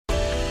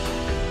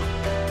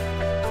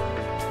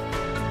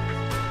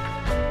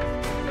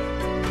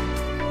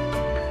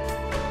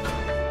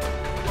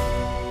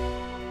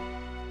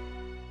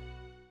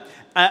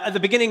At the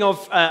beginning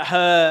of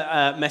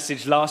her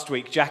message last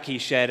week, Jackie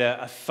shared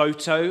a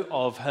photo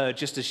of her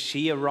just as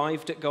she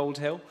arrived at Gold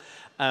Hill,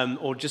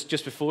 or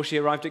just before she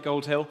arrived at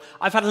Gold Hill.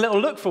 I've had a little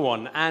look for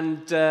one,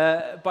 and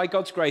by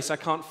God's grace, I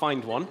can't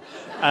find one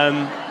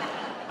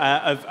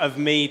of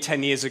me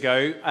 10 years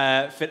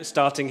ago,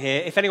 starting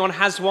here. If anyone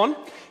has one,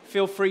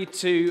 feel free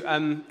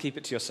to keep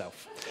it to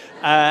yourself.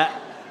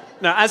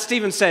 Now, as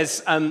Stephen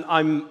says,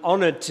 I'm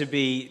honoured to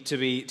be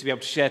able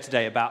to share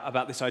today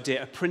about this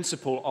idea, a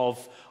principle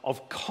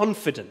of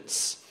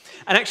confidence.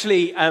 And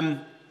actually,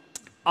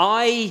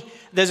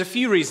 there's a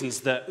few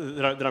reasons that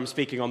I'm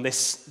speaking on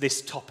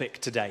this topic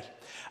today.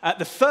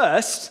 The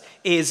first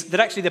is that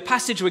actually the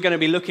passage we're going to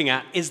be looking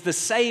at is the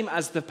same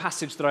as the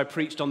passage that I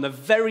preached on the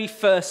very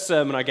first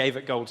sermon I gave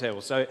at Gold Hill.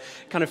 So it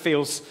kind of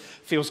feels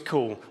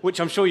cool, which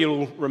I'm sure you'll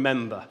all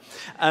remember.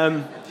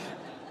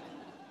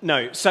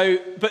 No,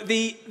 but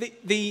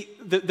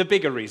the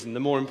bigger reason, the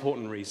more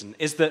important reason,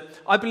 is that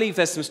I believe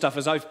there's some stuff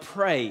as I've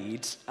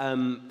prayed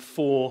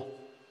for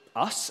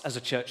us as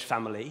a church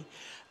family.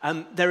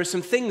 There are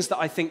some things that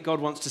I think God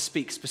wants to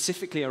speak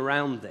specifically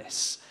around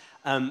this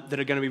that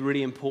are going to be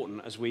really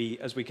important as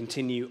we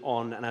continue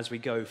on and as we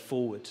go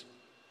forward.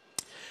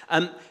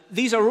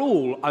 These are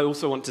all, I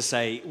also want to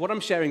say, what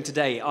I'm sharing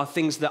today are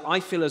things that I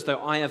feel as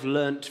though I have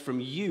learnt from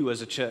you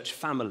as a church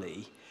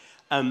family,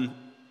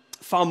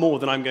 far more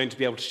than I'm going to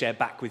be able to share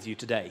back with you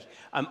today.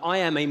 I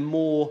am a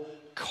more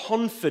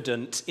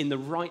confident, in the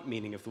right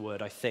meaning of the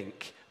word, I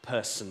think,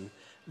 person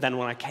than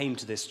when I came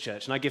to this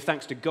church. And I give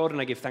thanks to God and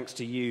I give thanks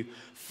to you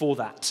for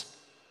that.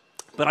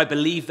 But I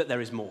believe that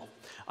there is more.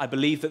 I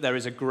believe that there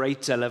is a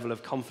greater level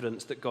of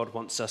confidence that God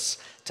wants us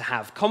to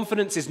have.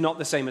 Confidence is not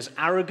the same as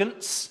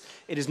arrogance.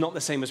 It is not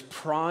the same as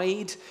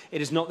pride.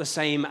 It is not the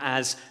same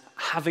as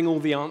having all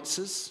the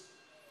answers.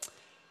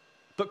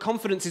 But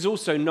confidence is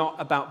also not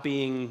about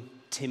being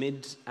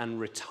timid and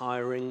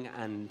retiring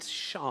and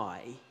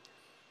shy.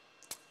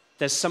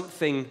 There's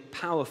something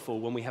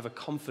powerful when we have a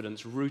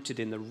confidence rooted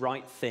in the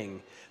right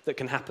thing that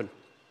can happen.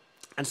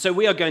 And so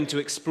we are going to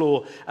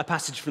explore a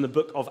passage from the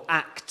book of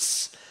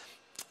Acts.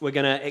 We're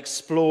going to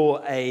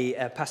explore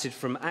a passage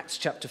from Acts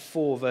chapter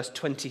 4, verse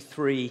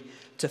 23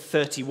 to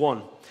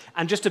 31.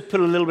 And just to put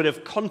a little bit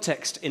of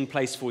context in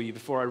place for you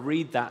before I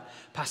read that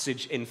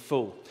passage in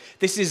full.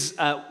 This is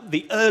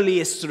the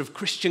earliest sort of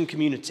Christian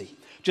community,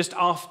 just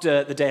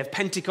after the day of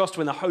Pentecost,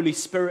 when the Holy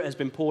Spirit has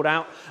been poured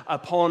out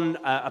upon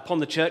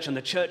the church, and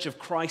the Church of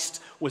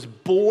Christ was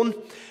born.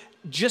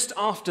 Just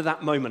after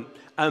that moment,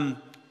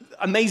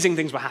 amazing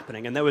things were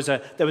happening, and there was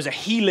a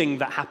healing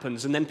that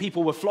happens, and then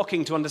people were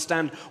flocking to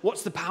understand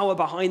what's the power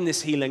behind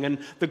this healing, and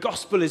the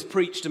gospel is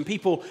preached, and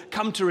people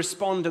come to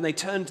respond, and they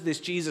turn to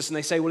this Jesus, and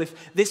they say, well,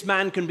 if this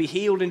man can be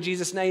healed in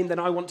Jesus' name, then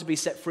I want to be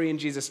set free in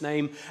Jesus'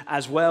 name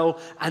as well.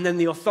 And then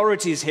the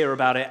authorities hear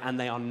about it, and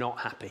they are not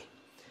happy.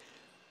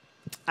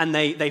 And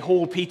they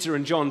haul Peter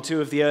and John, two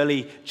of the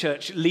early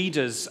church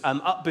leaders,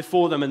 up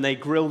before them, and they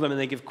grill them, and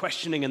they give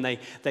questioning, and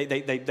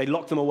they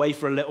lock them away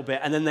for a little bit,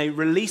 and then they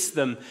release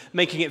them,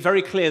 making it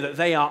very clear that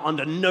they are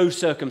under no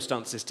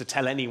circumstances to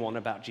tell anyone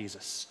about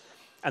Jesus,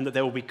 and that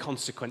there will be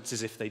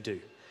consequences if they do.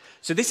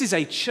 So this is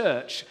a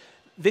church.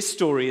 This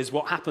story is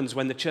what happens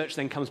when the church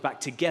then comes back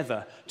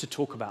together to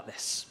talk about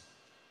this.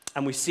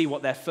 And we see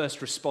what their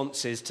first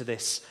response is to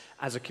this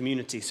as a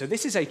community. So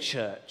this is a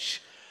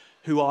church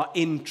who are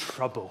in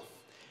trouble.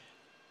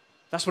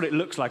 That's what it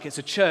looks like. It's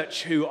a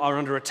church who are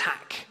under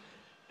attack,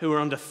 who are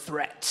under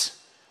threat,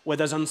 where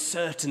there's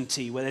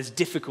uncertainty, where there's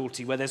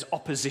difficulty, where there's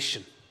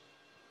opposition.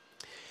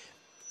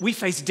 We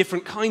face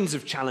different kinds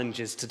of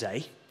challenges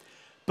today,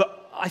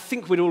 but I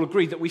think we'd all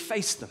agree that we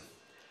face them.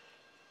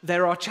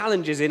 There are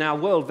challenges in our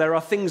world. There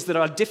are things that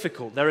are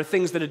difficult. There are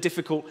things that are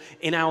difficult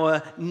in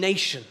our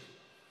nation,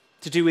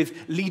 to do with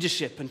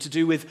leadership and to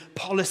do with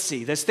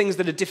policy. There's things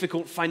that are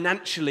difficult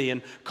financially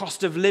and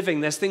cost of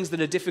living. There's things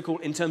that are difficult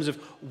in terms of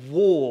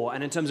war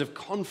and in terms of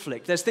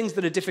conflict. There's things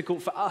that are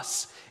difficult for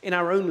us in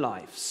our own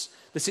lives,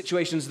 the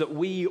situations that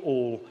we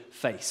all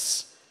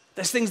face.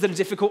 There's things that are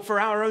difficult for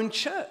our own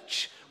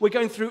church. We're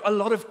going through a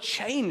lot of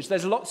change.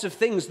 There's lots of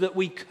things that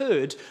we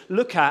could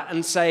look at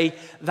and say,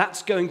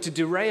 that's going to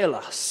derail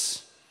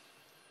us.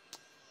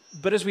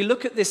 But as we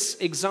look at this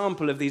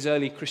example of these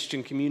early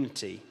Christian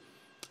community,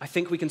 I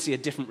think we can see a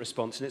different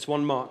response, and it's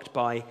one marked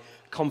by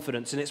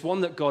confidence, and it's one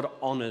that God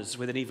honors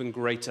with an even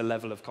greater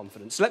level of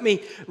confidence. So let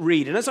me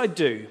read, and as I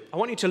do, I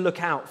want you to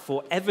look out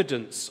for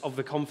evidence of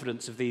the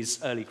confidence of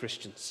these early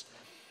Christians.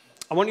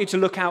 I want you to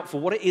look out for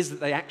what it is that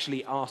they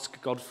actually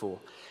ask God for,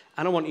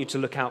 and I want you to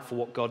look out for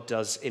what God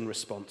does in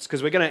response,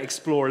 because we're going to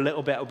explore a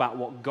little bit about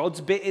what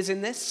God's bit is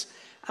in this,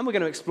 and we're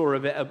going to explore a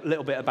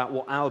little bit about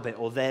what our bit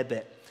or their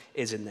bit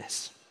is in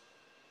this.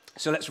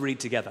 So let's read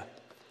together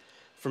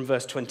from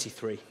verse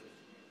 23.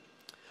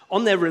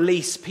 On their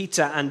release,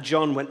 Peter and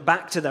John went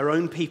back to their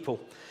own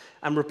people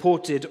and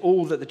reported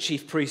all that the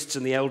chief priests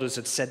and the elders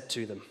had said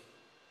to them.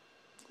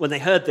 When they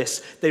heard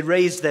this, they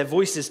raised their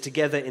voices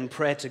together in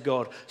prayer to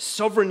God.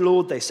 Sovereign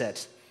Lord, they said,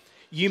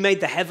 you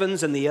made the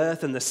heavens and the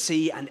earth and the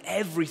sea and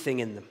everything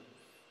in them.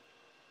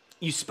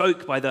 You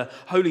spoke by the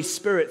Holy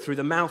Spirit through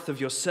the mouth of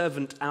your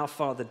servant, our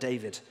father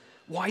David.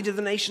 Why do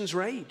the nations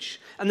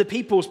rage and the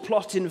peoples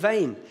plot in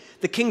vain?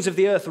 The kings of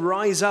the earth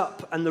rise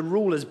up and the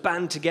rulers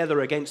band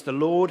together against the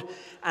Lord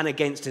and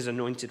against his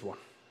anointed one.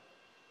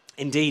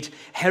 Indeed,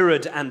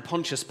 Herod and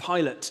Pontius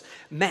Pilate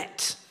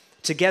met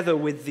together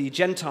with the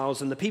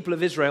Gentiles and the people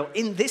of Israel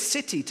in this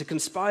city to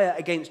conspire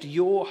against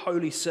your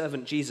holy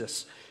servant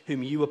Jesus,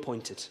 whom you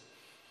appointed.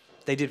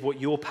 They did what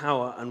your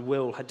power and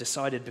will had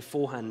decided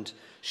beforehand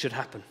should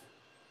happen.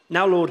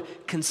 Now, Lord,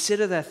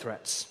 consider their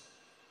threats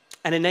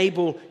and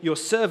enable your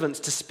servants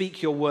to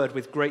speak your word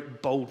with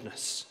great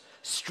boldness.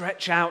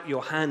 Stretch out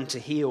your hand to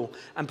heal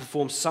and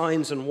perform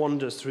signs and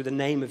wonders through the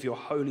name of your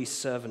holy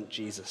servant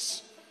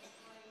Jesus.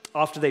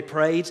 After they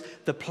prayed,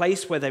 the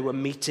place where they were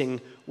meeting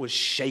was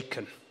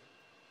shaken,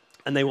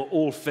 and they were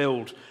all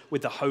filled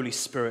with the Holy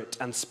Spirit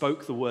and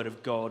spoke the word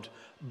of God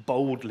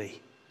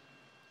boldly.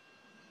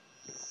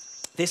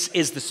 This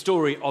is the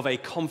story of a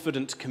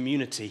confident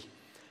community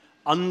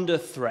under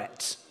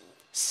threat,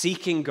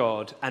 seeking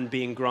God and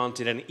being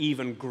granted an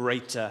even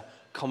greater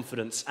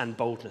confidence and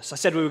boldness. I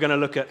said we were going to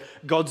look at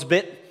God's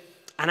bit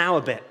and our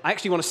bit. I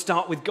actually want to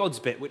start with God's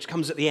bit, which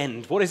comes at the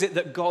end. What is it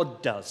that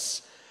God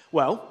does?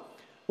 Well,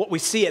 what we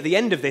see at the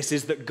end of this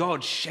is that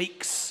God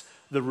shakes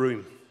the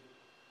room.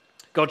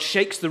 God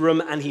shakes the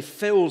room and he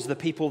fills the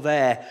people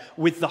there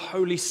with the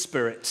Holy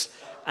Spirit,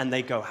 and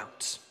they go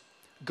out.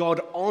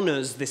 God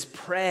honors this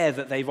prayer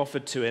that they've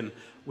offered to him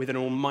with an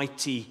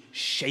almighty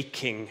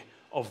shaking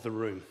of the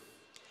room.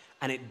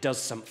 And it does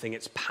something,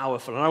 it's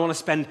powerful. And I want to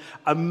spend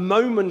a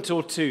moment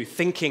or two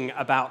thinking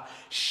about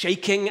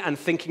shaking and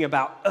thinking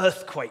about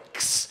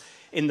earthquakes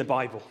in the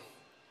Bible.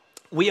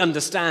 We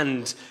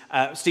understand,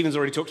 Stephen's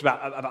already talked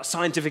about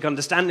scientific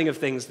understanding of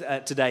things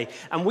today,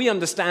 and we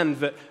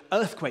understand that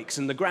earthquakes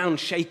and the ground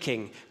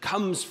shaking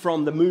comes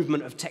from the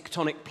movement of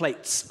tectonic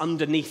plates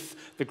underneath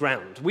the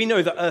ground. We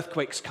know that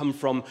earthquakes come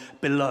from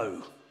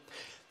below.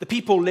 The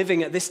people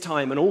living at this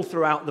time and all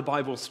throughout the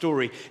Bible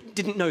story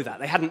didn't know that.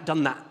 They hadn't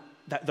done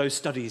those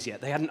studies yet.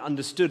 They hadn't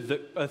understood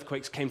that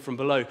earthquakes came from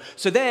below.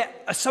 So their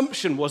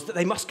assumption was that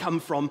they must come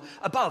from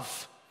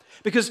above.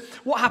 Because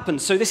what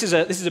happens, so this is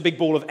a big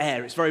ball of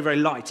air, it's very, very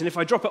light, and if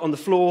I drop it on the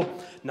floor,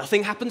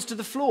 nothing happens to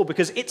the floor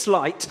because it's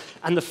light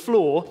and the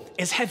floor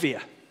is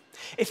heavier.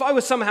 If I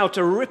was somehow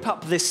to rip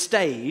up this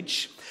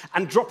stage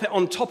and drop it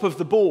on top of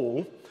the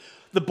ball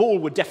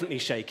would definitely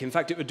shake. In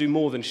fact, it would do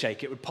more than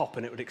shake, it would pop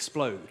and it would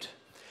explode.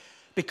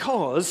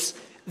 Because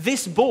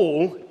this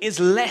ball is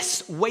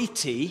less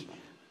weighty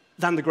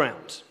than the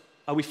ground.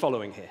 Are we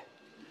following here?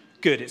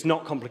 Good, it's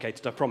not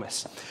complicated, I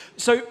promise.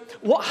 So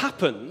what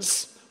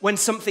happens when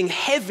something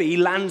heavy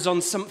lands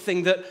on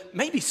something that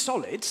may be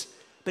solid,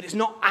 but it's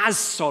not as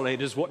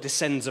solid as what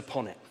descends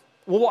upon it?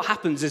 Well, what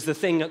happens is the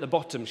thing at the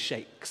bottom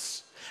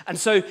shakes. And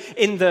so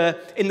in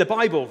the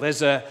Bible,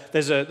 there's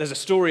a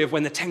story of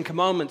when the Ten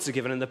Commandments are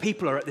given and the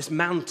people are at this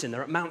mountain,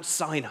 they're at Mount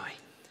Sinai.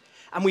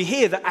 And we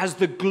hear that as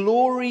the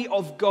glory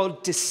of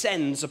God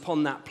descends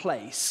upon that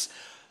place,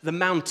 the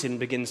mountain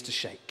begins to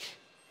shake.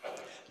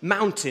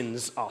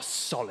 Mountains are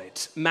solid.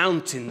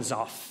 Mountains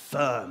are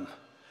firm.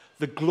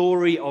 The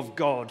glory of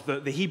God,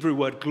 the Hebrew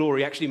word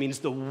glory actually means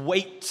the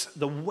weight,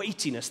 the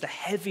weightiness, the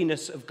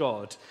heaviness of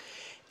God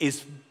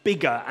is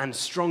bigger and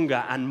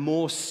stronger and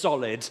more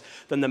solid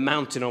than the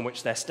mountain on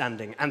which they're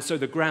standing. And so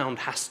the ground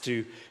has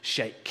to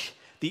shake.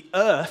 The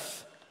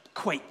earth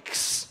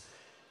quakes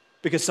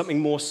because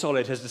something more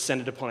solid has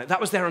descended upon it.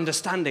 That was their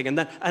understanding, and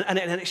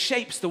it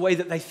shapes the way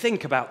that they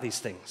think about these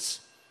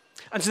things.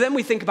 And so then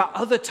we think about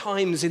other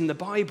times in the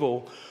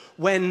Bible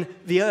when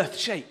the earth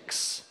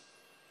shakes.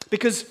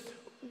 Because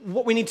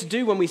what we need to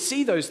do when we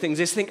see those things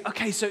is think,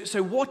 okay,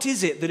 so what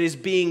is it that is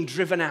being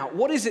driven out?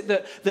 What is it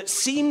that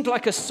seemed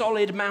like a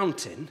solid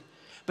mountain,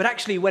 but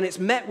actually when it's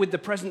met with the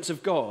presence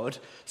of God,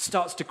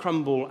 starts to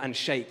crumble and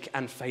shake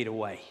and fade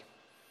away?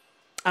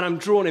 And I'm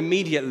drawn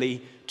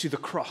immediately to the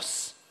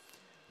cross.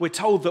 We're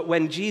told that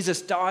when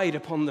Jesus died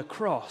upon the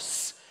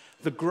cross,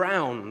 the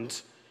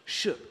ground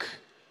shook.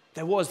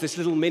 There was this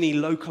little mini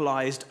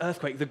localized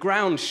earthquake. The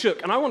ground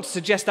shook. And I want to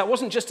suggest that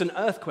wasn't just an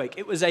earthquake,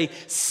 it was a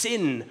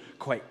sin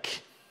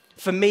quake.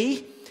 For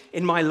me,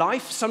 in my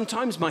life,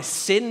 sometimes my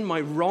sin,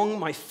 my wrong,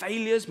 my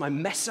failures, my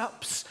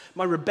mess-ups,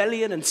 my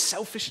rebellion and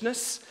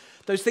selfishness,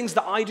 those things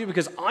that I do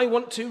because I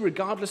want to,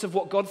 regardless of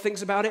what God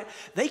thinks about it,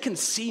 they can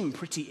seem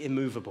pretty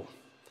immovable.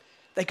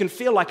 They can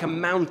feel like a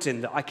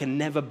mountain that I can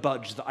never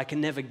budge, that I can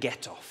never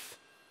get off.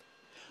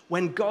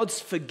 When God's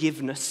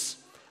forgiveness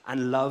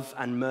and love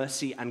and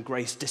mercy and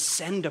grace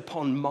descend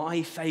upon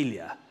my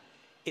failure,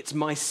 it's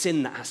my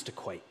sin that has to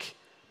quake,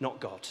 not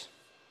God.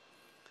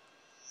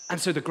 And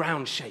so the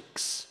ground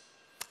shakes.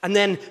 And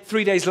then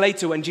 3 days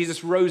later, when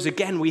Jesus rose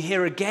again, we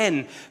hear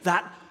again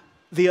that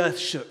the earth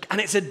shook.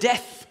 And it's a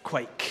death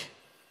quake,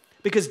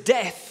 because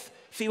death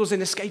feels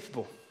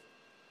inescapable.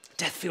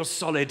 Death feels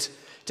solid.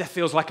 Death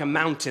feels like a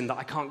mountain that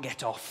I can't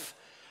get off.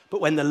 But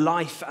when the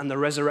life and the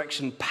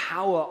resurrection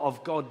power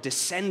of God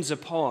descends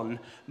upon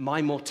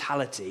my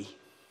mortality,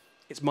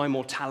 it's my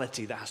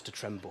mortality that has to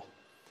tremble.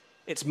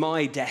 It's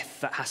my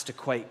death that has to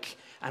quake,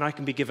 and I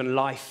can be given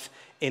life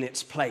in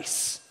its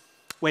place.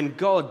 When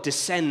God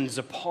descends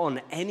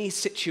upon any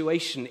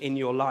situation in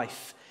your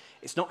life,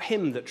 it's not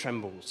him that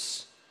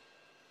trembles.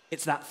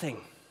 It's that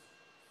thing.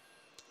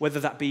 Whether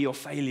that be your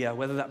failure,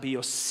 whether that be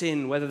your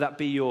sin, whether that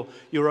be your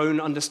own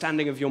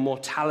understanding of your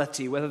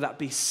mortality, whether that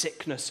be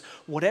sickness,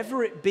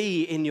 whatever it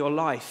be in your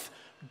life,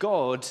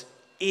 God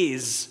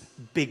is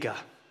bigger.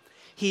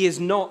 He is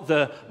not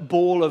the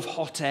ball of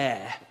hot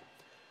air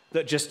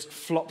that just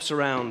flops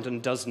around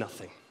and does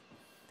nothing.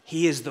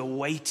 He is the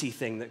weighty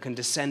thing that can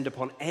descend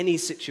upon any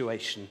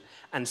situation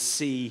and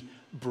see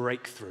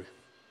breakthrough.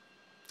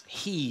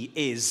 He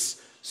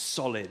is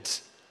solid.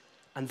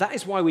 And that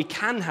is why we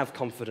can have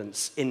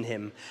confidence in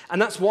him.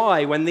 And that's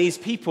why when these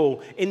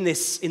people in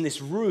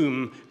this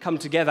room come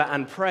together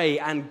and pray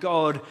and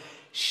God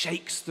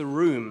shakes the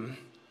room,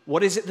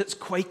 what is it that's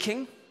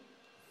quaking?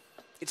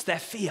 It's their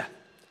fear.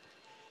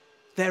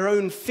 Their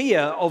own fear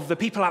of the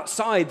people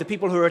outside, the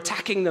people who are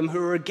attacking them, who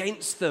are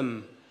against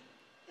them,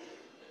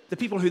 the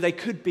people who they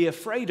could be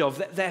afraid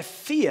of. Their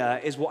fear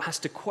is what has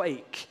to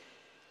quake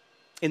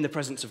in the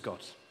presence of God.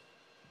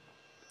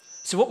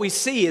 So what we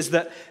see is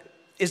that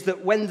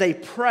when they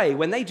pray,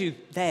 when they do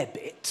their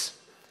bit,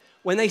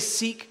 when they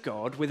seek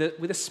God with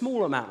a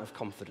small amount of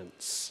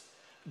confidence,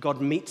 God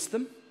meets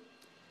them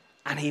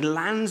and he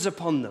lands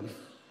upon them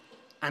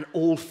and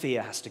all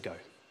fear has to go.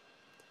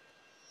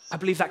 I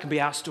believe that can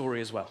be our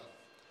story as well.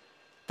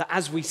 That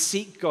as we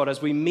seek God,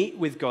 as we meet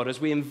with God,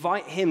 as we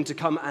invite him to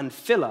come and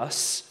fill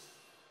us,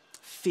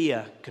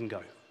 fear can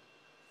go.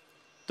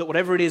 That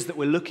whatever it is that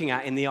we're looking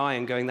at in the eye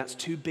and going, that's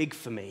too big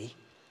for me,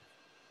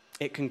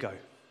 it can go.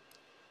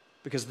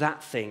 Because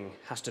that thing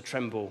has to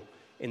tremble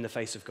in the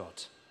face of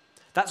God.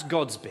 That's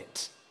God's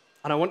bit.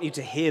 And I want you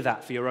to hear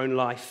that for your own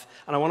life.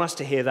 And I want us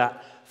to hear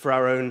that for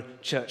our own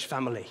church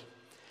family.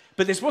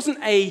 But this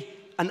wasn't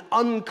an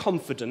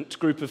unconfident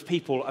group of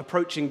people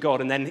approaching God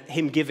and then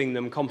him giving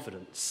them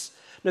confidence.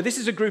 No, this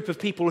is a group of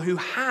people who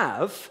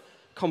have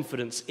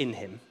confidence in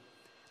him.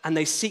 And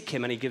they seek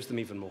him and he gives them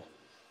even more.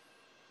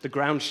 The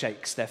ground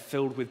shakes. They're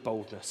filled with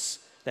boldness.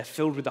 They're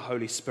filled with the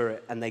Holy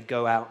Spirit. And they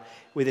go out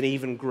with an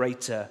even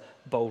greater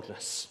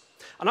boldness.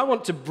 And I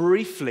want to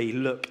briefly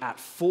look at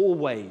 4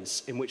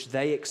 ways in which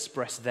they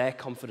express their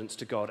confidence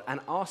to God and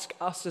ask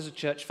us as a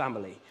church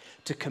family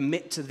to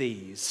commit to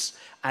these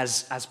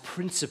as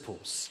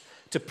principles,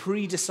 to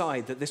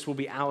pre-decide that this will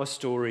be our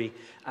story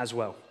as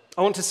well.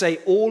 I want to say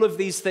all of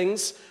these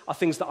things are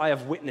things that I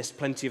have witnessed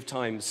plenty of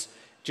times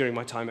during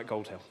my time at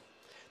Gold Hill.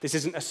 This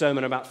isn't a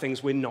sermon about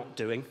things we're not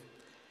doing.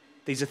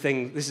 This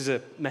is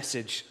a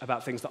message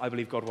about things that I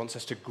believe God wants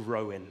us to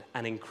grow in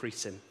and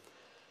increase in.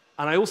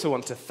 And I also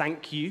want to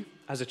thank you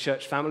as a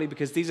church family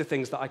because these are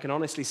things that I can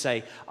honestly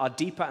say are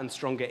deeper and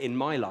stronger in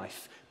my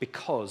life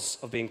because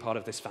of being part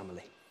of this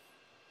family.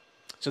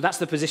 So that's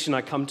the position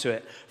I come to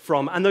it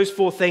from. And those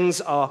 4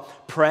 things are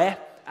prayer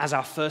as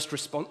our first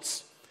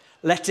response,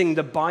 letting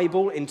the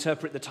Bible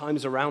interpret the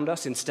times around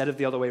us instead of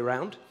the other way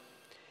around,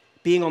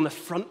 being on the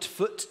front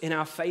foot in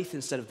our faith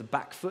instead of the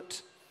back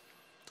foot,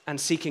 and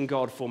seeking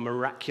God for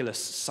miraculous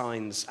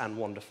signs and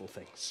wonderful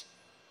things.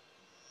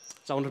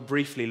 So I want to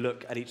briefly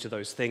look at each of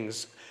those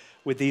things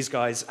with these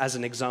guys as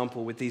an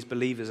example, with these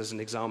believers as an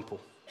example.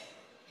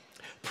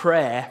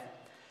 Prayer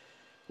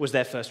was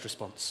their first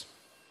response.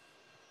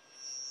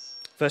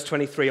 Verse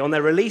 23, on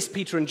their release,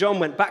 Peter and John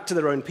went back to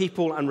their own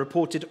people and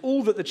reported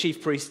all that the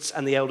chief priests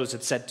and the elders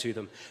had said to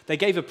them. They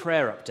gave a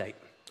prayer update.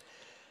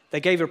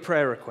 They gave a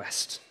prayer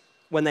request.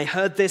 When they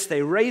heard this,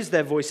 they raised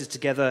their voices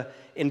together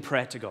in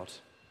prayer to God.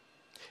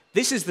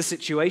 This is the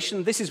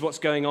situation. This is what's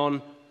going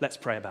on. Let's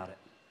pray about it.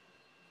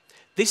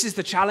 This is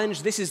the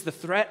challenge. This is the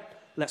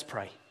threat. Let's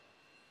pray.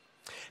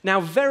 Now,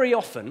 very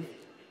often,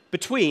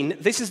 between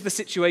this is the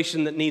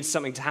situation that needs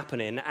something to happen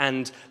in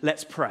and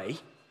let's pray,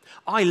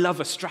 I love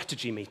a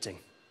strategy meeting.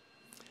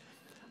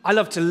 I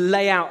love to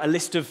lay out a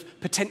list of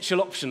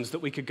potential options that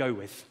we could go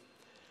with.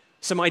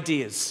 Some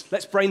ideas.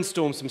 Let's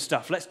brainstorm some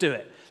stuff. Let's do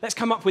it. Let's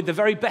come up with the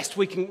very best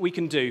we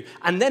can do.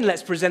 And then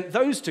let's present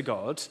those to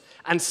God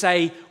and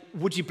say,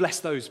 would you bless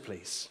those,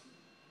 please?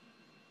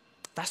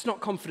 That's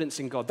not confidence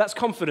in God. That's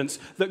confidence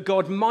that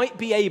God might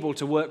be able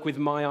to work with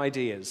my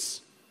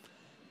ideas.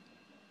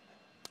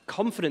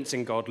 Confidence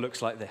in God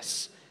looks like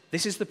this.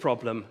 This is the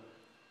problem.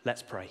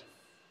 Let's pray.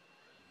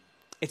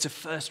 It's a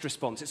first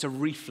response. It's a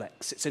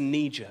reflex. It's a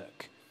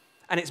knee-jerk.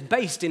 And it's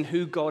based in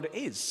who God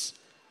is.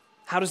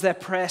 How does their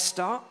prayer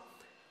start?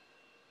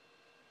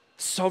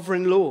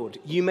 Sovereign Lord,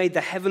 you made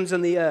the heavens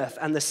and the earth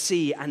and the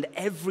sea and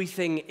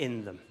everything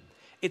in them.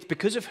 It's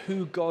because of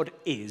who God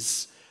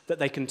is that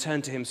they can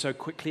turn to him so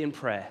quickly in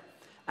prayer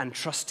and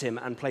trust him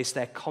and place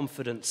their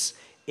confidence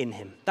in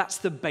him. That's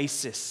the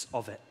basis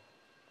of it.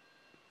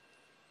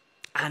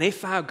 And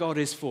if our God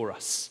is for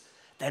us,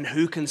 then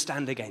who can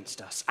stand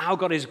against us? Our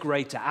God is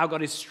greater. Our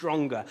God is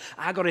stronger.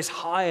 Our God is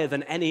higher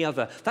than any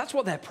other. That's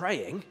what they're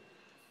praying.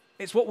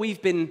 It's what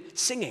we've been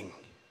singing.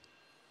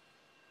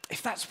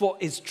 If that's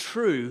what is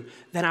true,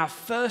 then our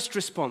first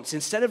response,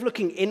 instead of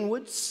looking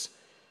inwards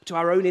to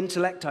our own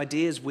intellect,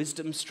 ideas,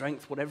 wisdom,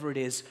 strength, whatever it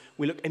is,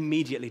 we look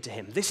immediately to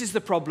him. This is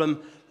the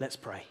problem, let's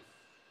pray.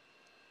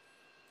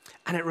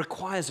 And it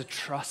requires a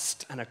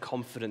trust and a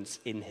confidence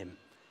in him,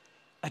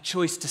 a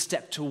choice to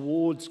step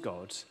towards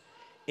God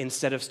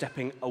instead of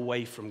stepping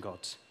away from God.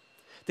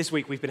 This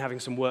week we've been having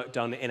some work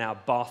done in our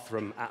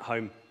bathroom at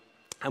home,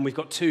 and we've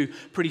got two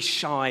pretty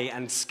shy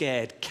and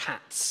scared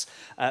cats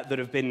that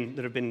have been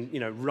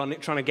running,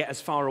 trying to get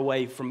as far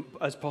away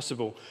as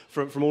possible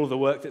from all of the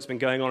work that's been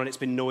going on, and it's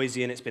been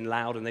noisy and it's been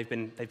loud, and they've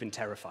been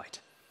terrified.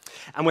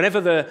 And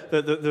whenever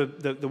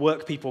the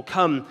work people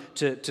come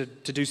to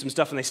do some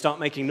stuff and they start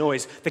making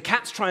noise, the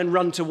cats try and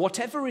run to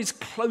whatever is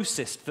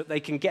closest that they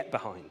can get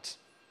behind.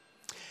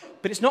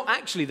 But it's not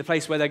actually the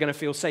place where they're going to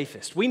feel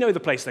safest. We know the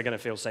place they're going to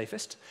feel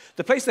safest.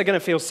 The place they're going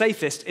to feel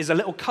safest is a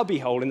little cubby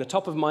hole in the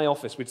top of my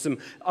office with some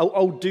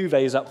old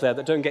duvets up there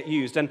that don't get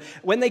used. And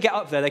when they get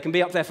up there, they can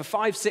be up there for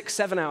 5, 6,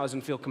 7 hours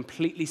and feel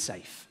completely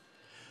safe.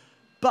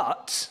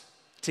 But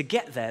to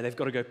get there, they've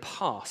got to go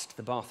past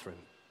the bathroom.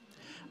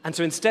 And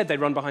so instead, they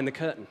run behind the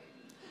curtain,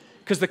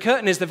 because the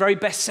curtain is the very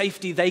best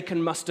safety they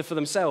can muster for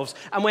themselves.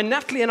 And when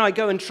Natalie and I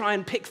go and try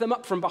and pick them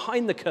up from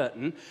behind the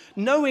curtain,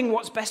 knowing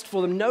what's best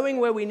for them, knowing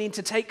where we need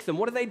to take them,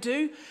 what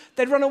do?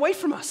 They'd run away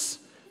from us,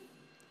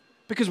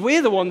 because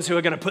we're the ones who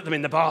are going to put them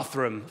in the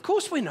bathroom. Of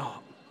course we're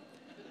not.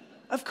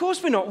 Of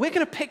course we're not. We're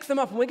going to pick them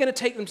up and we're going to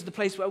take them to the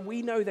place where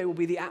we know they will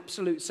be the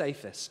absolute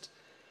safest.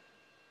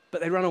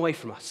 But they run away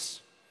from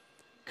us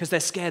because they're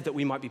scared that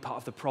we might be part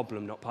of the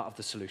problem, not part of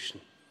the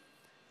solution.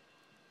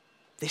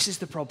 This is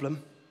the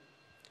problem.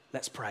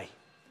 Let's pray.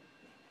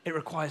 It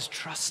requires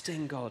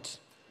trusting God,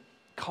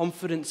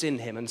 confidence in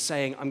him, and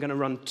saying, I'm going to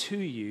run to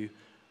you,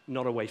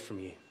 not away from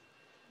you.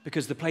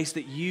 Because the place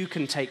that you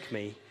can take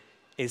me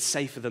is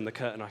safer than the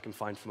curtain I can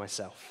find for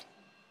myself.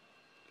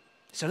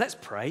 So let's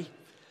pray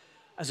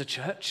as a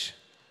church.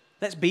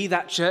 Let's be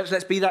that church.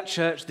 Let's be that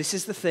church. This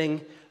is the thing.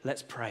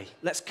 Let's pray.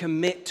 Let's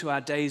commit to our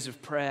days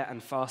of prayer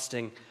and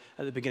fasting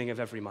at the beginning of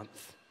every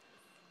month.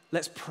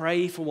 Let's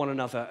pray for one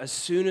another as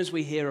soon as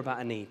we hear about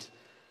a need.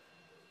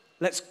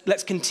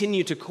 Let's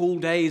continue to call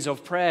days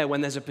of prayer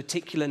when there's a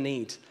particular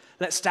need.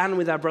 Let's stand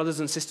with our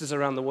brothers and sisters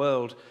around the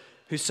world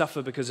who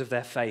suffer because of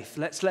their faith.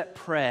 Let's let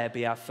prayer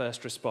be our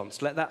first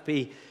response. Let that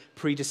be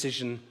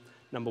pre-decision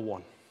number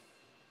 1.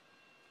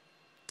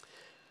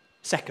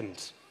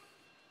 Second,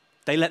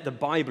 they let the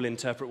Bible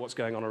interpret what's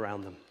going on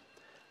around them.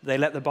 They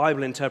let the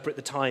Bible interpret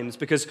the times,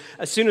 because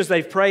as soon as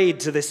they've prayed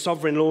to this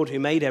sovereign Lord who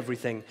made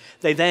everything,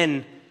 they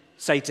then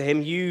say to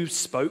him, you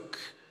spoke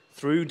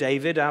through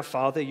David, our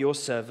father, your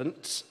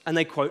servant. And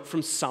they quote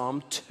from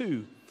Psalm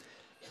 2.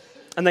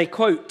 And they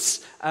quote,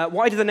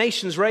 why do the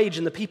nations rage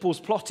and the peoples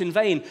plot in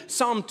vain?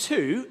 Psalm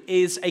 2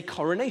 is a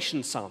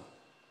coronation psalm.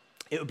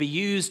 It would be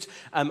used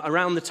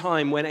around the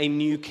time when a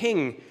new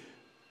king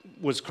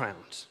was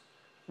crowned.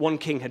 One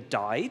king had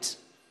died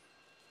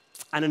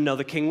and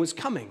another king was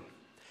coming.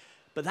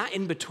 But that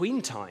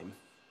in-between time,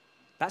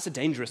 that's a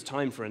dangerous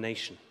time for a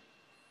nation.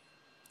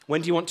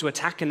 When do you want to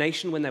attack a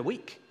nation? When they're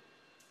weak,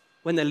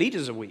 when their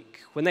leaders are weak,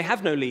 when they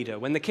have no leader,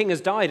 when the king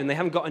has died and they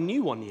haven't got a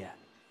new one yet.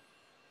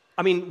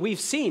 I mean, we've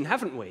seen,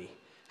 haven't we,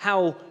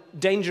 how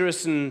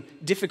dangerous and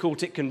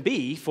difficult it can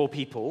be for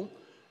people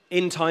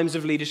in times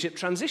of leadership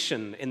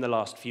transition in the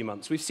last few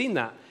months. We've seen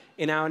that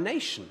in our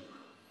nation.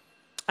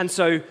 And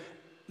so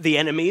the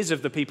enemies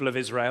of the people of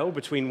Israel,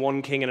 between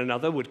one king and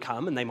another, would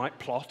come and they might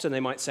plot and they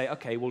might say,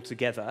 okay, well,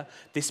 together,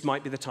 this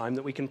might be the time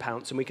that we can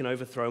pounce and we can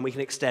overthrow and we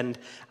can extend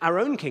our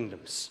own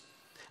kingdoms.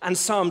 And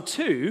Psalm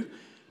 2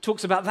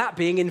 talks about that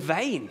being in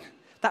vain,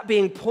 that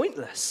being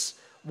pointless.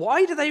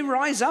 Why do they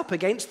rise up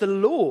against the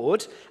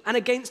Lord and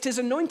against his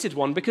anointed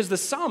one? Because the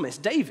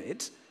psalmist,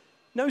 David,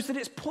 knows that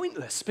it's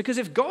pointless. Because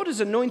if God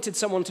has anointed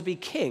someone to be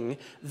king,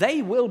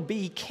 they will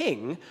be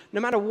king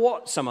no matter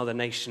what some other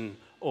nation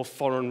or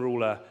foreign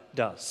ruler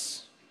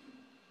does.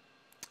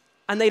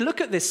 And they look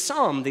at this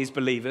psalm, these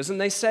believers, and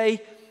they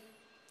say,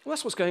 well,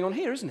 that's what's going on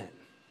here, isn't it?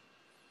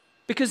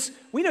 Because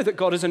we know that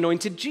God has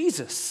anointed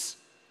Jesus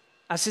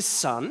as his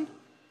son.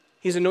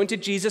 He's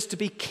anointed Jesus to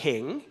be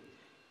king.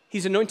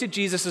 He's anointed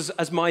Jesus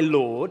as my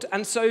Lord.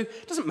 And so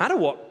it doesn't matter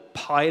what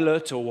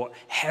Pilate or what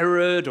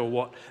Herod or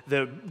what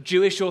the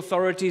Jewish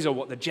authorities or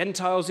what the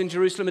Gentiles in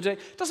Jerusalem are doing.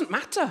 It doesn't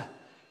matter.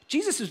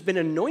 Jesus has been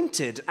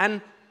anointed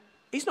and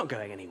he's not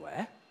going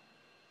anywhere.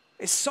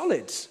 It's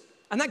solid.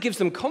 And that gives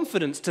them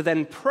confidence to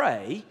then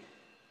pray.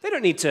 They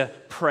don't need to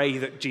pray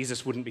that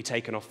Jesus wouldn't be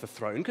taken off the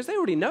throne because they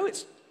already know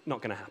it's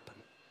not going to happen.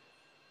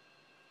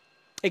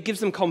 It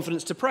gives them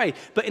confidence to pray.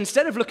 But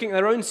instead of looking at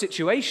their own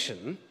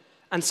situation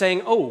and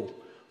saying, oh,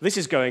 this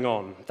is going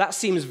on, that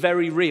seems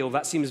very real,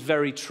 that seems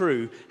very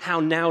true, how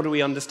now do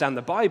we understand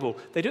the Bible?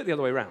 They do it the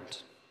other way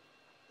around.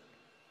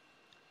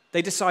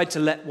 They decide to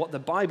let what the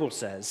Bible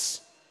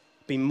says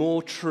be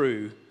more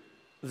true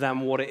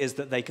than what it is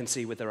that they can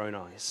see with their own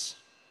eyes.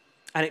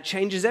 And it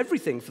changes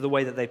everything for the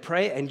way that they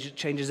pray, and it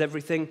changes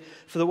everything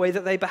for the way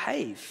that they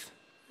behave.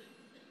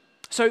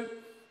 So,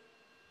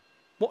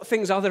 what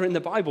things are there in the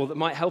Bible that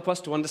might help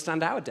us to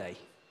understand our day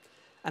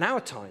and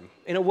our time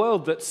in a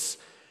world that's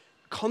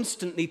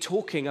constantly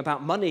talking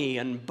about money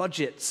and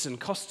budgets and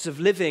costs of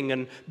living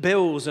and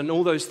bills and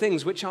all those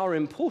things which are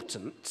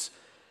important,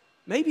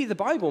 maybe the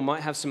Bible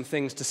might have some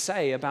things to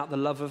say about the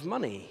love of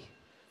money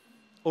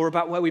or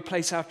about where we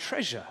place our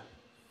treasure.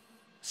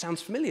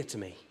 Sounds familiar to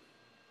me.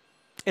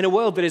 In a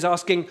world that is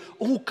asking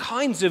all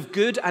kinds of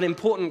good and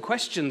important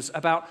questions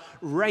about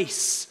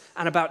race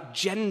and about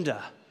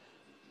gender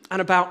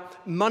and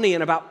about money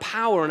and about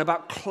power and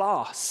about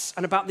class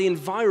and about the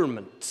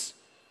environment.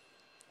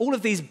 All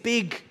of these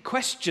big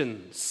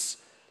questions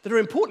that are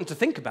important to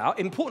think about,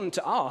 important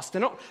to ask.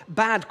 They're not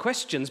bad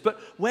questions, but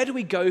where do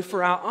we go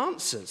for our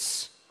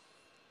answers?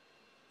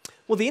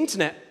 Well, the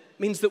internet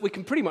means that we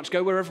can pretty much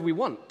go wherever we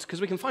want because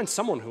we can find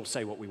someone who will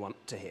say what we want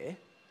to hear.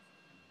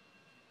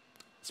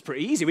 It's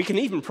pretty easy. We can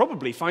even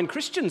probably find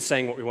Christians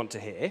saying what we want to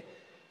hear.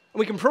 And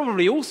we can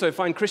probably also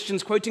find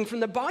Christians quoting from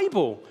the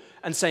Bible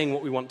and saying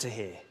what we want to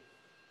hear.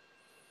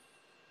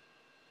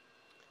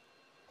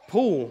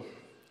 Paul,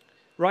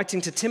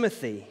 writing to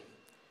Timothy,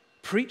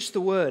 preach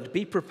the word,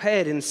 be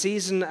prepared in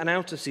season and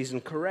out of season,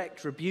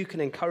 correct, rebuke,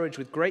 and encourage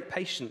with great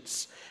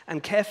patience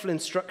and careful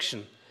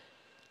instruction.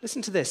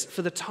 Listen to this.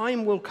 For the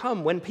time will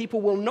come when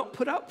people will not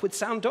put up with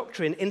sound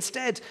doctrine.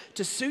 Instead,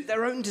 to suit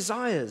their own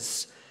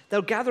desires,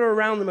 they'll gather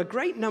around them a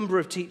great number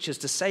of teachers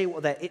to say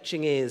what their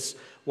itching ears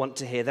want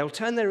to hear. They'll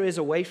turn their ears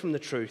away from the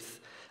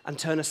truth and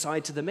turn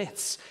aside to the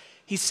myths.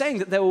 He's saying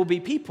that there will be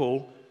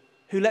people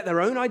who let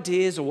their own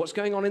ideas or what's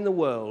going on in the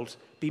world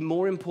be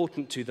more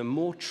important to them,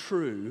 more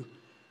true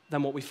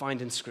than what we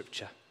find in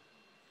Scripture.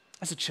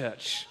 As a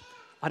church,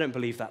 I don't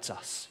believe that's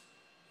us.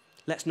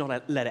 Let's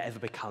not let it ever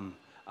become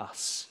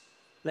us.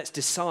 Let's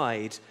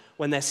decide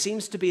when there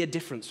seems to be a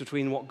difference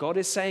between what God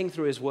is saying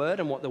through his word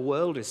and what the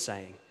world is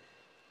saying.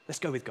 Let's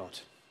go with God,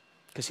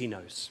 because he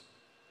knows.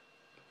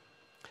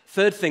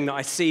 Third thing that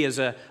I see as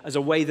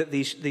a way that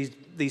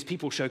these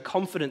people show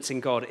confidence in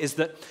God is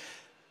that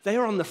they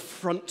are on the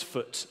front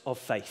foot of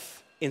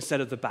faith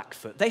instead of the back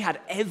foot. They had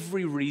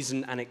every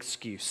reason and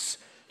excuse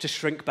to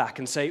shrink back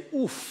and say,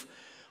 oof,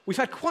 we've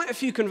had quite a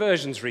few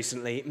conversions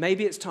recently.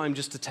 Maybe it's time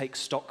just to take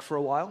stock for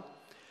a while.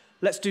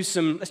 Let's do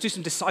some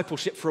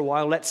discipleship for a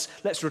while.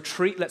 Let's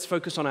retreat. Let's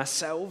focus on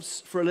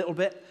ourselves for a little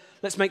bit.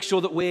 Let's make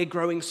sure that we're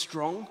growing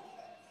strong.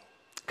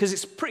 Because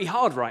it's pretty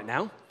hard right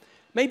now.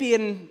 Maybe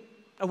in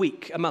a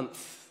week, a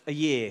month, a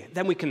year,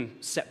 then we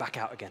can step back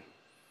out again.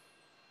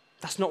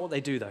 That's not what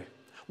they do, though.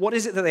 What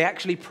is it that they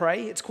actually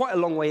pray? It's quite a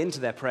long way into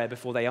their prayer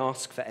before they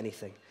ask for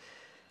anything.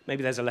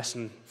 Maybe there's a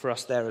lesson for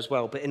us there as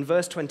well. But in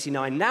verse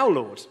 29, now,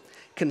 Lord,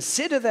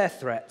 consider their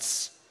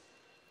threats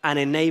and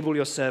enable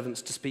your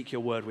servants to speak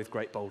your word with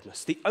great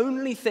boldness. The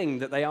only thing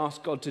that they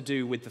ask God to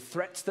do with the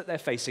threats that they're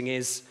facing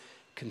is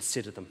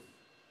consider them.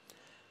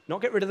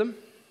 Not get rid of them,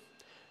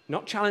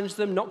 not challenge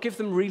them, not give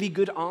them really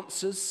good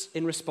answers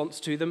in response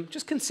to them.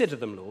 Just consider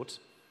them, Lord.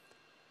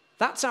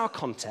 That's our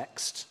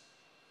context.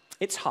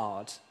 It's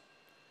hard.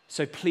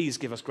 So please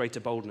give us greater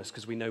boldness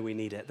because we know we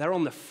need it. They're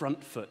on the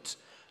front foot,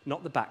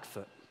 not the back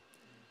foot.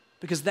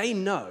 Because they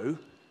know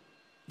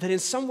that in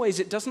some ways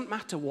it doesn't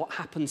matter what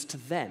happens to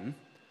them.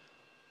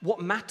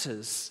 What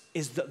matters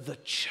is that the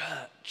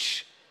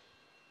church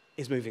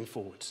is moving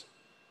forward.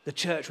 The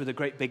church with a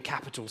great big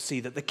capital C,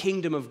 that the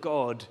kingdom of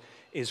God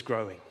is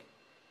growing.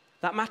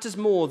 That matters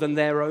more than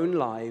their own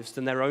lives,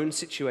 than their own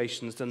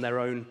situations, than their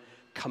own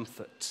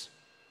comfort.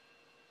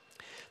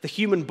 The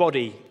human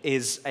body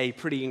is a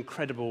pretty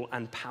incredible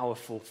and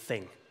powerful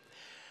thing.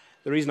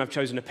 The reason I've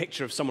chosen a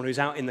picture of someone who's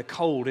out in the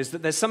cold is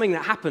that there's something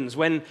that happens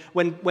when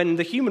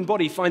the human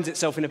body finds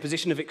itself in a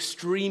position of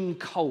extreme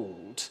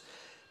cold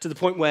to the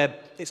point where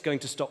it's going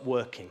to stop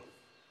working,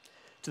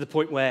 to the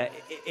point where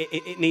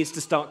it needs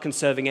to start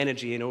conserving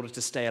energy in order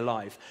to stay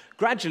alive.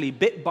 Gradually,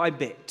 bit by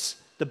bit,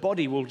 the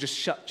body will just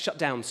shut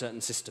down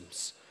certain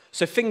systems.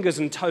 So fingers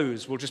and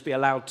toes will just be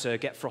allowed to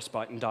get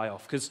frostbite and die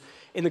off. Because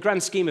in the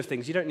grand scheme of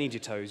things, you don't need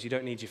your toes, you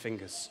don't need your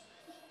fingers.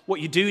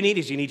 What you do need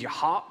is you need your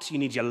heart, you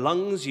need your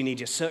lungs, you need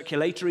your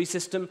circulatory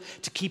system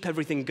to keep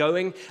everything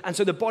going. And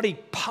so the body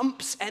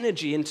pumps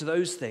energy into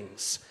those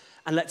things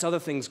and lets other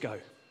things go.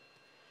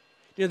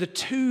 You know, the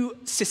two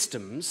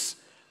systems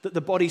that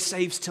the body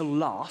saves till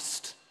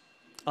last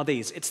are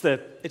these. It's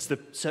the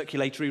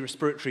circulatory,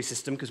 respiratory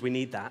system, because we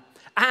need that,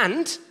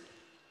 and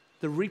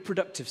the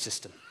reproductive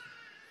system.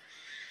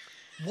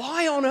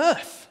 Why on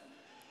earth?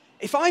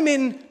 If I'm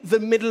in the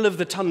middle of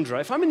the tundra,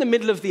 if I'm in the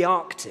middle of the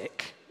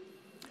Arctic,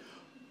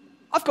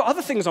 I've got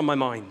other things on my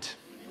mind.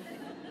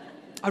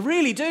 I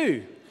really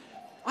do.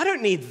 I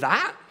don't need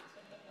that.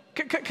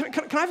 Can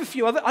I have a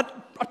few other?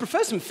 I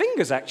prefer some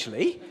fingers,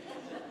 actually.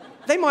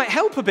 They might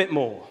help a bit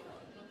more.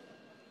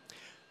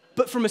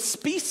 But from a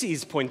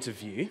species point of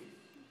view,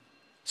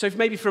 so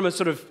maybe from a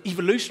sort of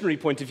evolutionary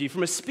point of view,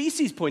 from a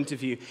species point of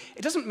view,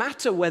 it doesn't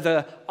matter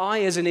whether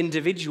I as an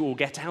individual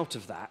get out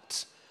of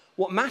that.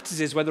 What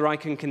matters is whether I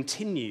can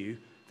continue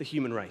the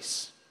human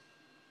race.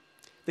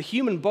 The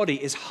human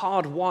body is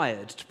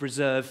hardwired to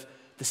preserve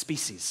the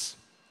species,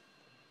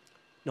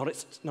 not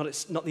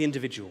the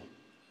individual.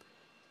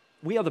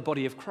 We are the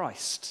body of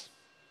Christ.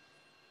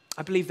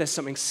 I believe there's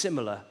something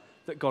similar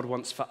that God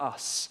wants for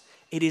us,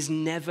 it is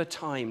never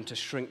time to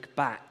shrink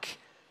back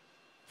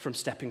from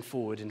stepping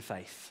forward in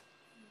faith.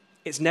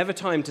 It's never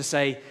time to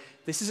say,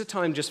 this is a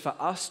time just for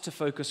us to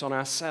focus on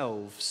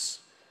ourselves.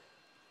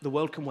 The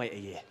world can wait a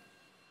year.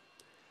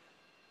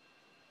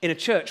 In a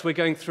church, we're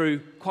going through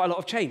quite a lot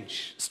of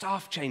change,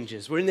 staff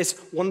changes. We're in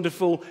this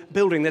wonderful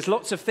building. There's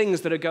lots of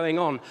things that are going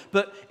on,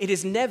 but it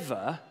is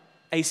never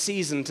a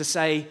season to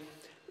say,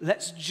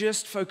 let's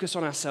just focus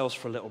on ourselves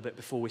for a little bit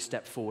before we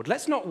step forward.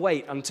 Let's not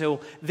wait until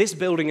this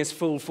building is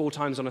full 4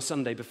 times on a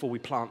Sunday before we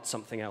plant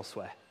something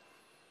elsewhere.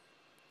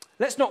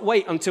 Let's not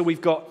wait until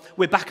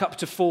we're back up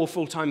to 4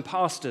 full-time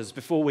pastors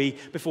before we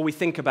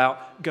think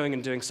about going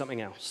and doing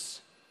something else.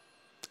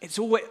 It's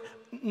always,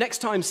 next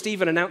time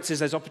Stephen announces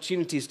there's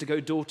opportunities to go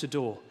door to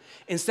door,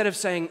 instead of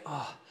saying,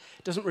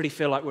 it doesn't really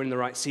feel like we're in the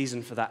right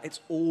season for that,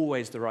 it's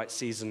always the right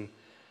season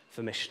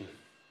for mission.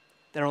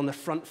 They're on the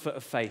front foot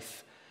of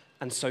faith,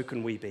 and so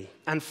can we be.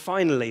 And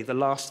finally, the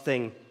last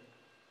thing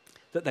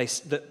that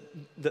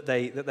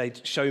they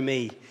show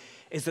me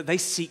is that they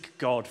seek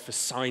God for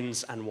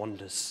signs and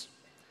wonders.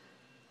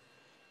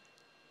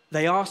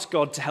 They ask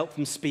God to help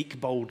them speak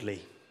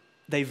boldly.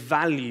 They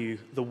value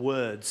the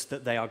words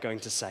that they are going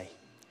to say.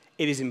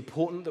 It is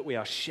important that we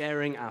are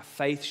sharing our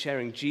faith,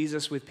 sharing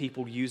Jesus with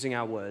people using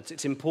our words.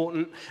 It's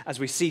important, as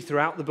we see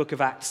throughout the book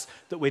of Acts,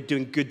 that we're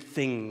doing good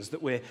things,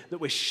 that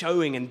we're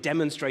showing and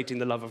demonstrating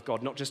the love of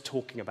God, not just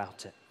talking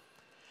about it.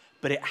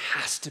 But it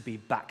has to be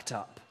backed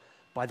up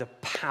by the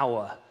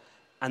power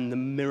and the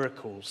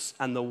miracles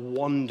and the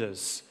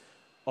wonders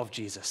of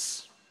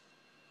Jesus.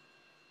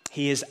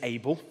 He is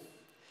able.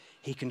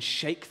 He can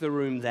shake the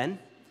room then.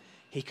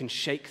 He can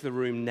shake the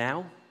room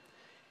now.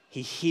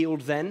 He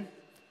healed then.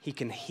 He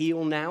can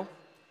heal now.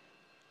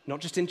 Not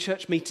just in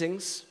church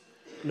meetings,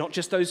 not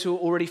just those who are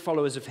already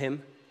followers of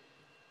him,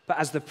 but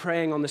as the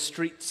Praying on the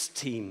Streets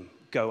team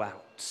go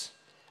out,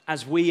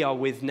 as we are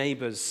with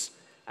neighbors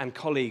and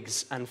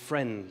colleagues and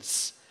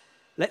friends.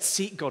 Let's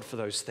seek God for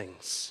those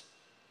things.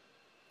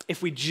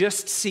 If we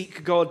just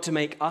seek God to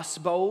make us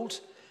bold,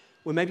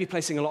 we're maybe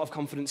placing a lot of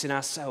confidence in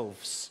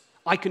ourselves.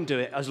 I can do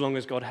it as long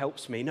as God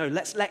helps me. No,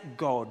 let's let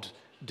God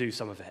do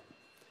some of it.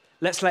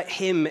 Let's let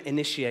him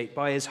initiate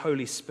by his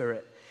Holy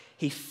Spirit.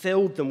 He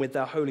filled them with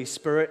their Holy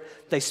Spirit.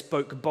 They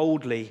spoke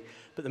boldly,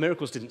 but the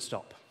miracles didn't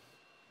stop.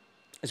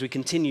 As we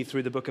continue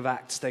through the book of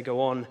Acts, they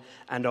go on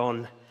and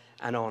on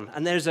and on.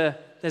 And there's a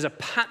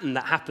pattern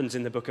that happens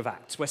in the book of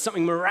Acts where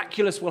something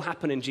miraculous will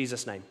happen in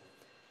Jesus' name.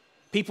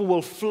 People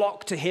will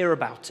flock to hear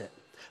about it.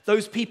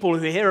 Those people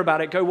who hear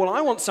about it go, well, I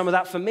want some of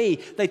that for me.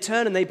 They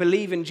turn and they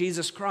believe in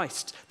Jesus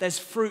Christ. There's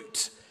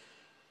fruit.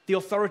 The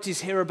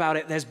authorities hear about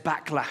it. There's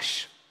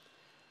backlash.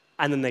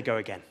 And then they go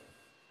again.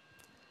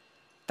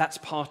 That's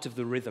part of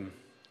the rhythm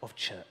of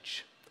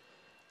church.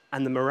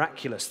 And the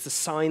miraculous, the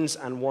signs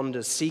and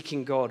wonders,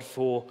 seeking God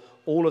for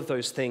all of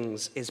those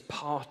things is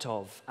part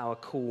of our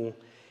call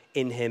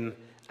in him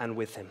and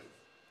with him.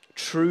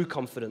 True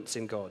confidence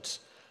in God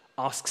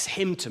asks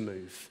him to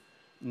move,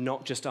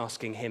 not just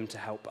asking him to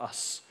help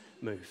us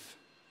move.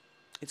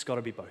 It's got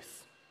to be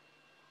both.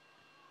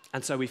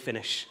 And so we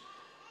finish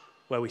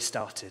where we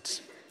started.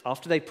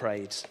 After they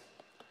prayed,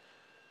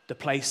 the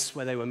place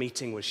where they were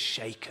meeting was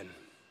shaken.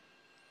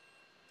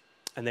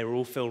 And they were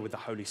all filled with the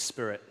Holy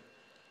Spirit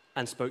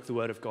and spoke the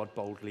word of God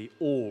boldly.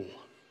 All.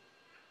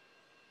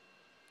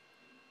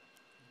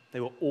 They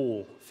were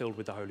all filled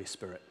with the Holy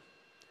Spirit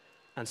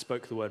and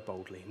spoke the word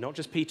boldly. Not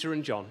just Peter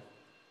and John,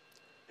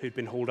 who'd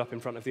been hauled up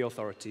in front of the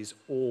authorities.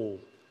 All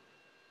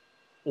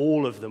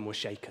of them were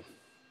shaken.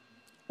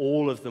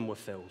 All of them were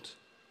filled.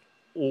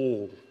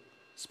 All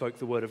spoke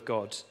the word of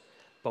God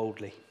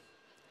boldly.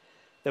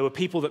 There were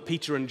people that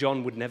Peter and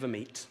John would never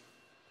meet.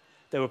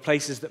 There were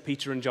places that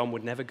Peter and John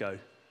would never go.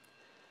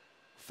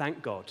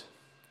 Thank God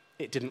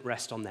it didn't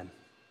rest on them.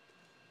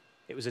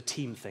 It was a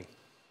team thing.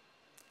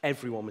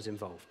 Everyone was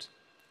involved.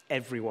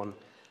 Everyone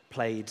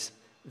played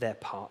their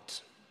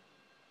part.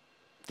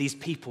 These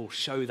people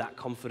show that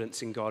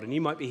confidence in God. And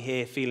you might be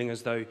here feeling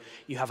as though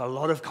you have a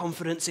lot of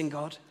confidence in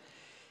God.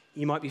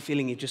 You might be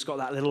feeling you've just got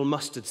that little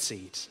mustard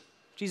seed.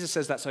 Jesus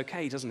says that's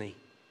okay, doesn't he?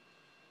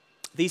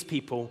 These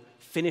people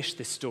finished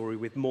this story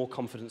with more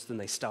confidence than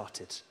they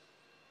started.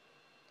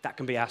 That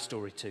can be our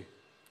story too.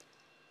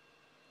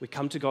 We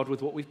come to God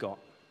with what we've got.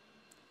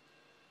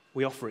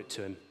 We offer it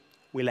to him.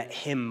 We let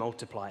him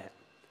multiply it.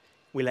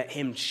 We let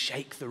him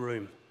shake the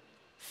room,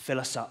 fill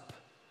us up,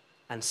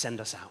 and send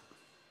us out.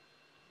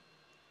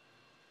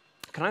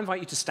 Can I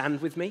invite you to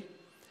stand with me?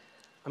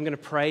 I'm going to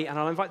pray, and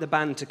I'll invite the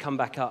band to come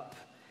back up.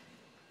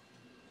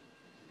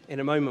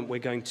 In a moment, we're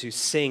going to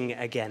sing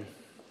again.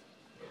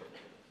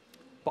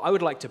 But I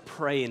would like to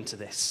pray into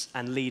this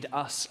and lead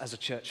us as a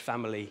church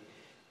family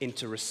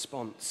into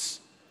response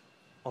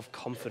of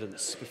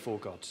confidence before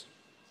God.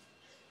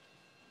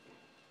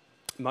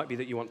 It might be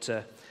that you want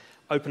to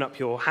open up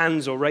your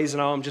hands or raise an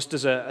arm just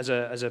as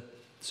a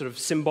sort of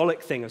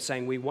symbolic thing of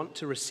saying, we want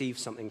to receive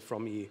something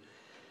from you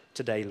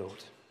today,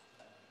 Lord.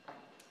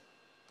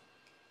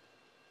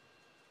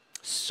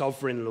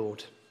 Sovereign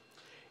Lord,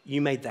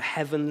 You made the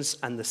heavens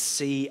and the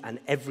sea and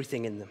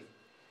everything in them.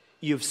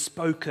 You have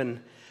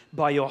spoken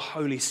by your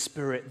Holy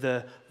Spirit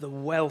the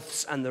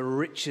wealths and the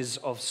riches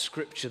of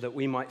Scripture that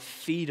we might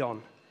feed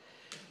on,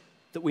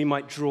 that we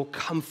might draw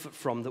comfort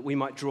from, that we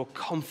might draw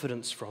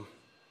confidence from.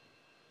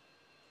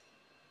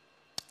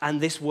 And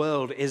this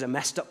world is a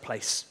messed up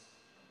place.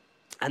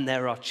 And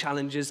there are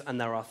challenges and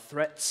there are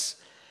threats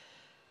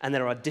and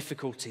there are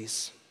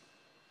difficulties.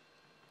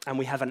 And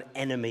we have an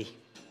enemy.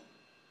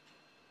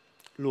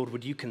 Lord,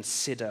 would you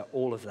consider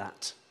all of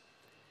that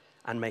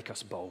and make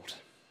us bold?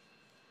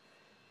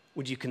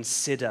 Would you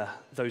consider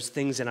those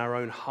things in our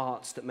own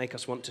hearts that make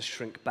us want to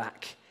shrink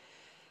back?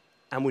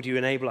 And would you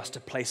enable us to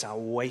place our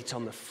weight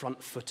on the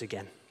front foot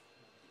again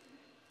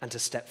and to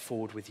step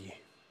forward with you?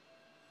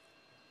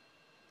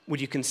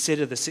 Would you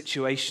consider the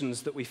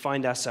situations that we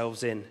find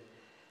ourselves in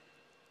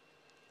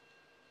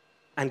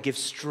and give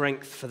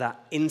strength for that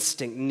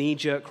instinct,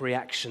 knee-jerk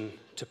reaction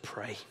to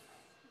pray?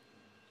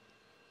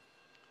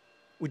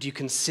 Would you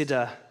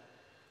consider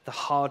the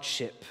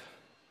hardship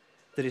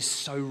that is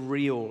so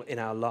real in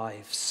our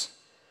lives?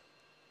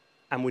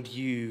 And would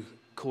you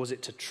cause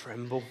it to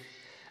tremble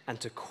and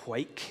to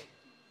quake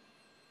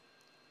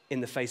in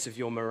the face of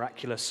your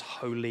miraculous,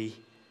 holy,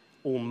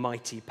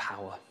 almighty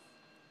power?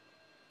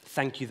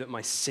 Thank you that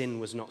my sin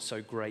was not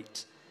so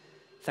great.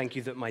 Thank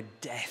you that my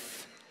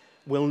death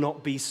will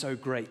not be so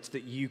great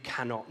that you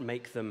cannot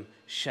make them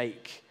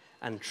shake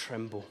and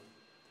tremble.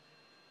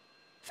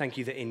 Thank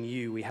you that in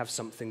you we have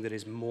something that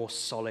is more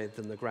solid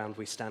than the ground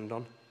we stand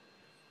on,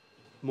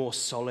 more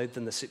solid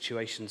than the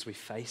situations we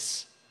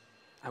face.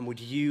 And would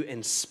you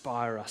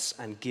inspire us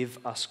and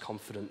give us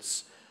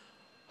confidence?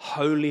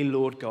 Holy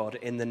Lord God,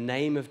 in the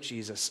name of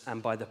Jesus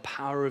and by the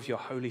power of your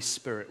Holy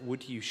Spirit,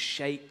 would you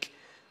shake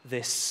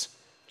this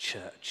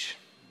church?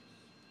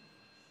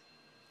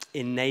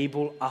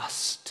 Enable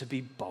us to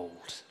be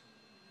bold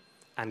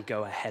and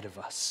go ahead of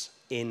us.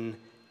 In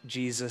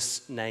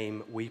Jesus'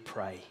 name we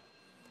pray.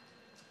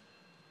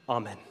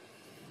 Amen.